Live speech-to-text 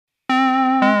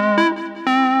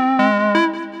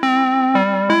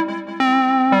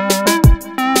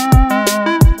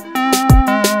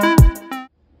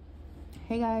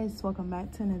guys, welcome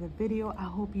back to another video. I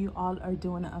hope you all are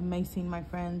doing amazing, my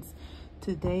friends.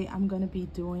 Today I'm going to be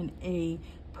doing a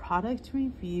product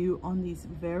review on these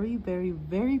very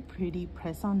pretty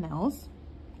press-on nails,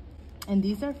 and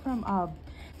these are from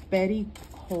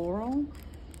Bettycora.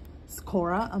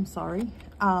 I'm sorry.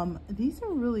 These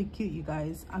are really cute, you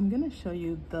guys. I'm gonna show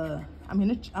you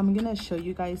I'm gonna show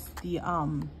you guys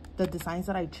the designs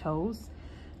that I chose.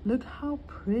 Look how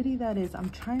pretty that is. I'm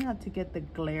trying not to get the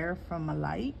glare from a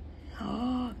light.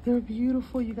 Oh, they're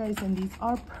beautiful, you guys. And these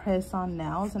are press-on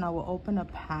nails, and I will open a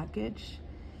package.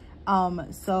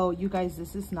 So you guys,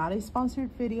 this is not a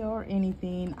sponsored video or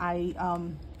anything. I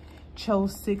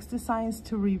chose 6 designs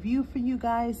to review for you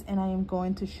guys, and I am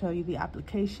going to show you the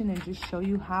application and just show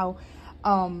you how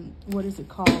what is it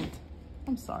called?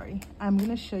 I'm sorry. I'm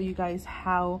gonna show you guys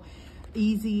how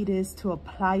easy it is to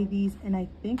apply these, and I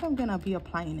think I'm gonna be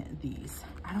applying these.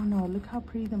 I don't know, look how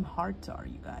pretty them hearts are,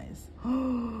 you guys.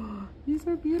 Oh, these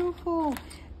are beautiful.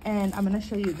 And I'm gonna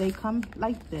show you, they come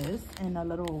like this in a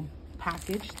little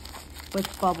package with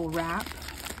bubble wrap.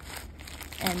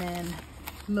 And then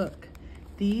look,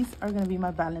 these are gonna be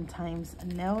my Valentine's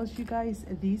nails, you guys.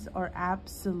 These are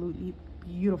absolutely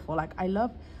beautiful. Like I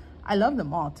love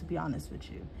them all, to be honest with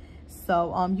you.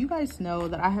 So you guys know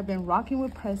that I have been rocking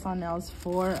with press-on nails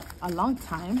for a long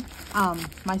time.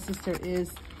 My sister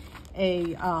is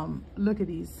a look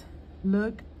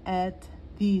at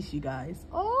these, you guys.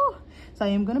 Oh, so I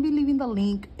am going to be leaving the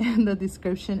link in the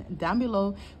description down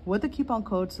below with the coupon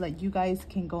code so that you guys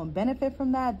can go and benefit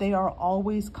from that. They are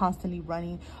always constantly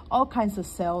running all kinds of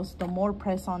sales. The more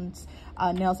press-on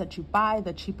nails that you buy,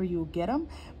 the cheaper you will get them.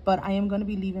 But I am going to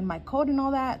be leaving my code and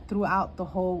all that throughout the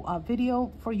whole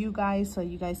video for you guys, so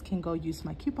you guys can go use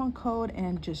my coupon code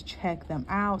and just check them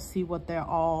out, see what they're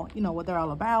all, what they're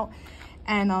all about.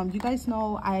 And you guys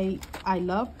know I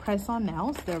love press-on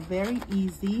nails. They're very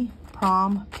easy.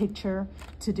 Prom picture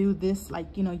to do this,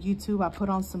 like YouTube. I put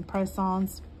on some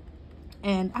press-ons,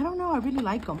 and I don't know, I really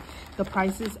like them. The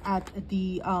prices at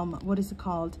the what is it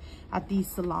called, at these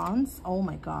salons, oh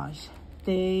my gosh,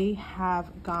 they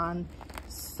have gone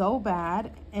so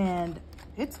bad, and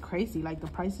it's crazy. Like the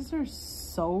prices are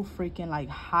so freaking like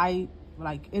high,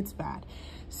 like it's bad.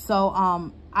 So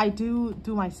I do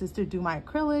my sister do my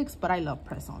acrylics, but I love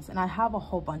press-ons, and I have a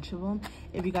whole bunch of them.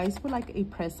 If you guys would like a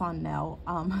press-on nail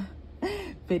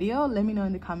video, let me know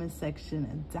in the comment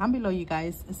section down below, you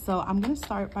guys. So I'm gonna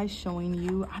start by showing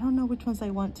you, I don't know which ones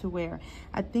I want to wear.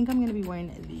 I think I'm gonna be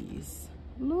wearing these.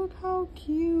 Look how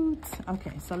cute.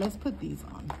 Okay, so let's put these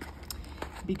on,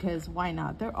 because why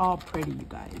not? They're all pretty, you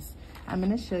guys. I'm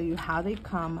gonna show you how they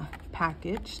come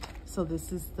packaged. So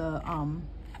this is the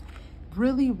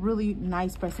really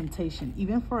nice presentation,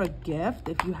 even for a gift.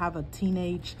 If you have a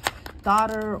teenage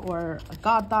daughter or a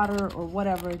goddaughter or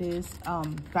whatever it is,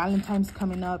 Valentine's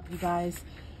coming up, you guys,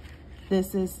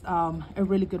 this is a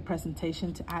really good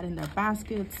presentation to add in their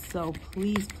baskets. So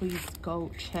please go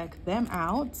check them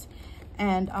out.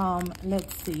 And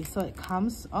let's see, so it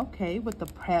comes with the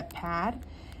prep pad,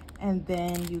 and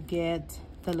then you get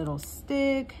the little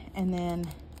stick, and then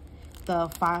the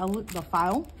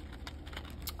file.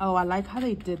 Oh, I like how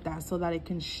they did that so that it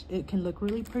can look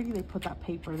really pretty. They put that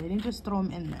paper, they didn't just throw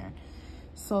them in there.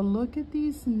 So look at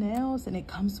these nails, and it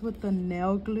comes with the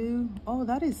nail glue. Oh,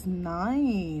 that is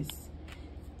nice.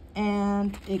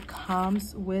 And it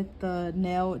comes with the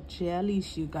nail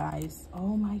jellies, you guys.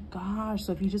 Oh my gosh.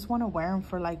 So if you just want to wear them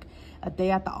for like a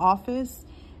day at the office,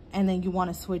 and then you want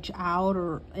to switch out,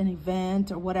 or an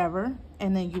event or whatever,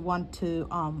 and then you want to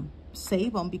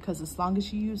save them, because as long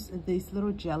as you use these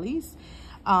little jellies,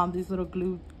 these little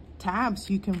glue tabs,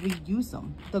 you can reuse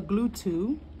them. The glue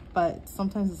too, but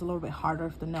sometimes it's a little bit harder.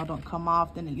 If the nail don't come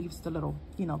off, then it leaves the little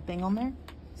thing on there.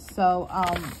 So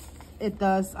it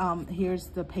does, here's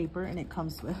the paper, and it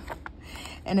comes with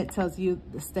and it tells you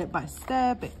the step by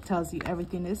step. It tells you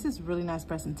everything. This is really nice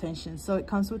presentation. So it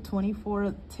comes with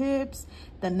 24 tips,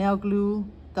 the nail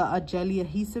glue, the jelly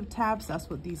adhesive tabs, that's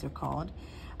what these are called,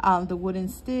 the wooden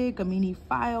stick, a mini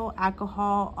file,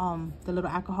 alcohol, the little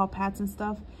alcohol pads and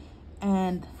stuff,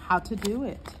 and how to do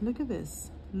it. Look at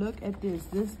this. Look at this.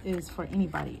 This is for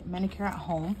anybody, manicure at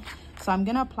home. So I'm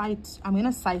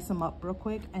gonna size them up real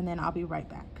quick, and then I'll be right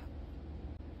back.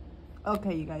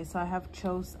 Okay, you guys, so I have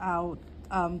chose out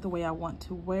the way I want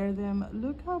to wear them.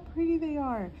 Look how pretty they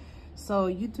are. So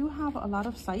you do have a lot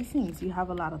of sizings. You have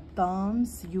a lot of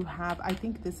thumbs. You have, I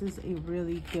think this is a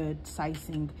really good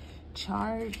sizing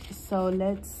chart. So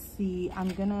let's see, I'm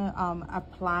gonna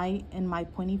apply in my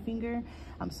pointy finger.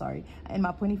 In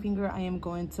my pointy finger, I am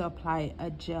going to apply a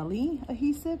jelly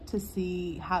adhesive to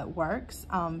see how it works.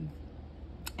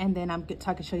 And then I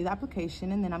can show you the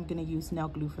application, and then I'm gonna use nail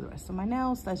glue for the rest of my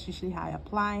nails. That's usually how I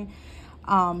apply.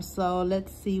 So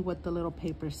let's see what the little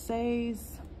paper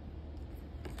says.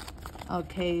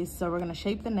 Okay, so we're gonna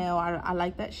shape the nail. I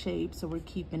like that shape, so we're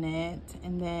keeping it.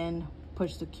 And then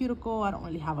push the cuticle. I don't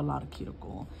really have a lot of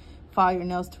cuticle. File your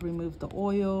nails to remove the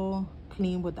oil.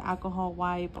 Clean with the alcohol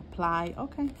wipe. Apply.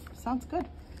 Okay, sounds good.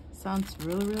 Sounds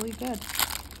really, really good.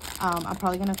 I'm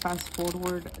probably gonna fast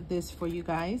forward this for you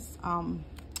guys.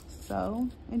 So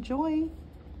enjoy.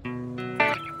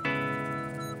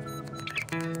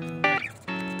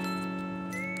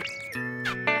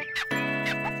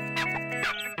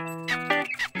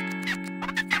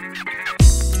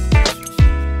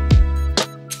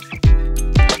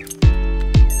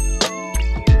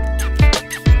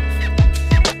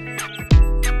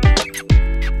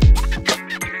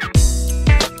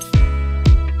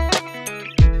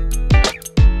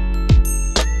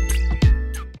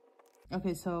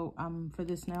 Okay, so for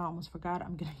this nail, I almost forgot,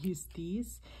 I'm gonna use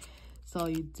these. So all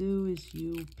you do is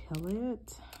you peel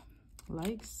it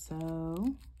like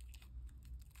so,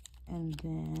 and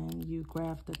then you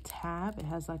grab the tab. It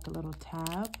has like a little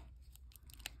tab,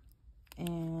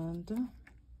 and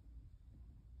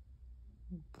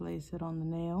place it on the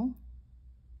nail,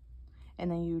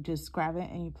 and then you just grab it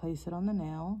and you place it on the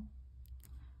nail.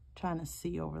 I'm trying to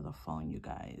see over the phone, you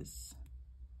guys.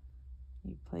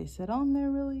 You place it on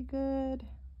there really good,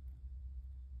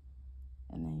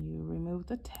 and then you remove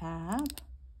the tab.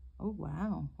 Oh,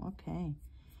 wow, okay.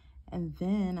 And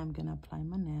then I'm gonna apply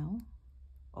my nail.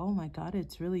 Oh my God,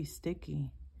 it's really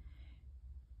sticky.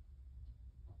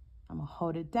 I'm gonna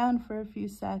hold it down for a few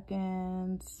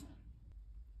seconds.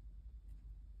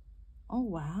 Oh,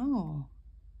 wow.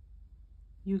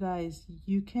 You guys,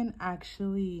 you can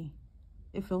actually,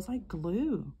 it feels like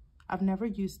glue. I've never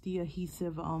used the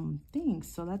adhesive thing,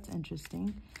 so that's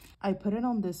interesting. I put it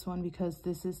on this one because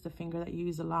this is the finger that you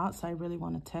use a lot, so I really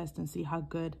want to test and see how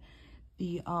good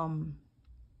the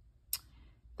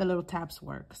little tabs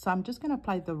work. So I'm just gonna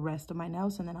apply the rest of my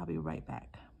nails, and then I'll be right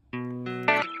back.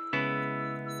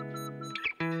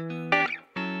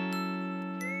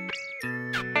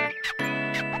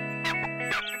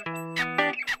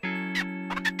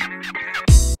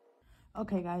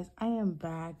 Okay guys, I am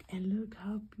back, and look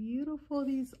how beautiful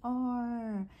these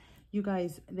are. You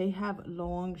guys, they have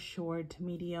long, short,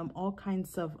 medium, all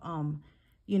kinds of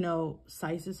you know,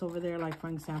 sizes over there. Like for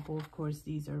example, of course,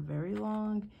 these are very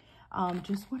long.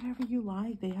 Just whatever you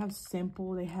like. They have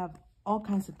simple, they have all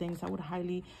kinds of things. I would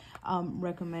highly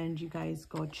recommend you guys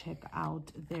go check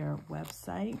out their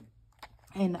website.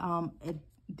 And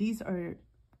these are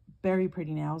very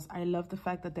pretty nails. I love the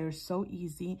fact that they're so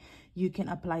easy. You can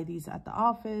apply these at the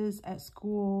office, at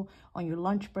school, on your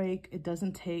lunch break. It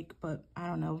doesn't take but, I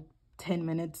don't know, 10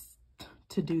 minutes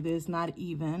to do this, not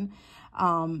even.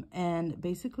 And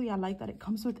basically I like that it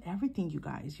comes with everything, you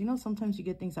guys. You know, sometimes you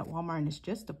get things at Walmart and it's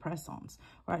just the press-ons,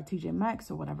 or at TJ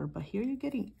Maxx or whatever, but here you're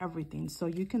getting everything. So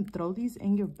you can throw these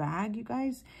in your bag, you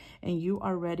guys, and you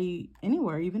are ready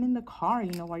anywhere, even in the car,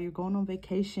 you know, while you're going on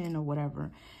vacation or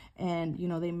whatever. And you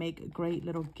know, they make great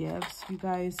little gifts, you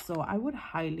guys. So I would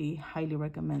highly, highly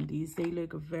recommend these. They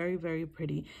look very, very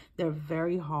pretty. They're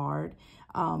very hard.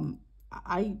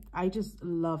 I just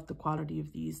love the quality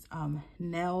of these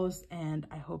nails, and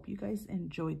I hope you guys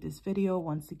enjoyed this video.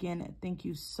 Once again, thank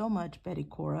you so much,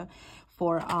 Bettycora,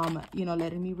 for you know,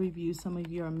 letting me review some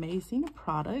of your amazing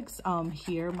products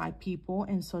here, my people.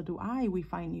 And so do I. We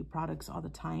find new products all the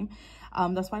time.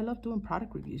 That's why I love doing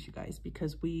product reviews, you guys,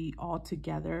 because we all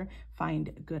together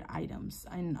find good items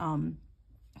and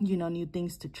you know, new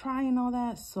things to try and all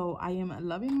that. So I am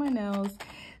loving my nails.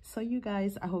 So you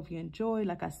guys, I hope you enjoy.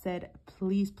 Like I said,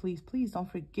 please, please, please don't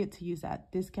forget to use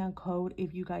that discount code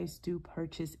if you guys do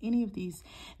purchase any of these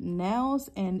nails.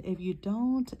 And if you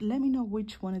don't, let me know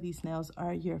which one of these nails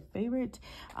are your favorite.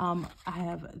 I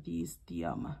have these, the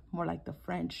more like the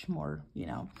French, more, you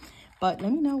know, but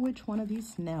let me know which one of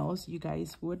these nails you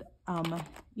guys would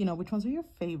you know, which ones are your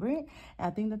favorite. And I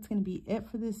think that's going to be it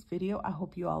for this video. I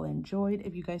hope you all enjoyed.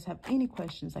 If you guys have any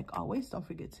questions, like always, don't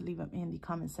forget to leave them in the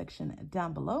comment section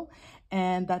down below.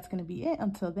 And that's going to be it.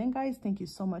 Until then, guys, thank you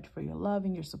so much for your love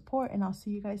and your support, and I'll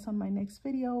see you guys on my next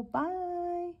video. Bye.